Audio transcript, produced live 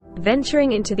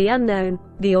venturing into the unknown,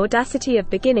 the audacity of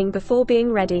beginning before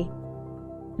being ready.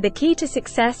 The key to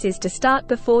success is to start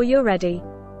before you're ready.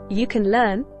 You can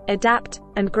learn, adapt,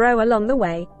 and grow along the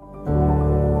way.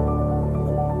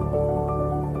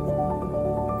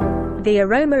 The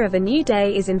aroma of a new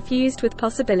day is infused with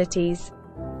possibilities.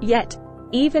 Yet,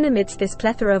 even amidst this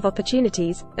plethora of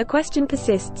opportunities, a question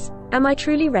persists: am I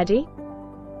truly ready?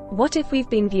 What if we've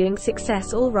been viewing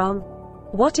success all wrong?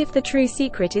 What if the true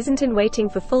secret isn't in waiting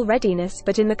for full readiness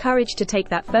but in the courage to take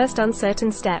that first uncertain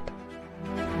step?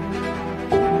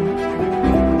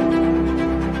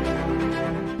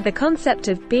 The concept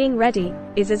of being ready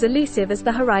is as elusive as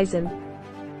the horizon.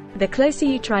 The closer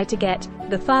you try to get,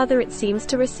 the farther it seems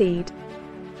to recede.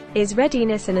 Is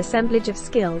readiness an assemblage of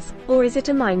skills, or is it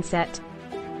a mindset?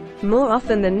 More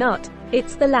often than not,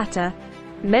 it's the latter.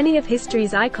 Many of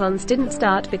history's icons didn't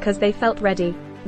start because they felt ready.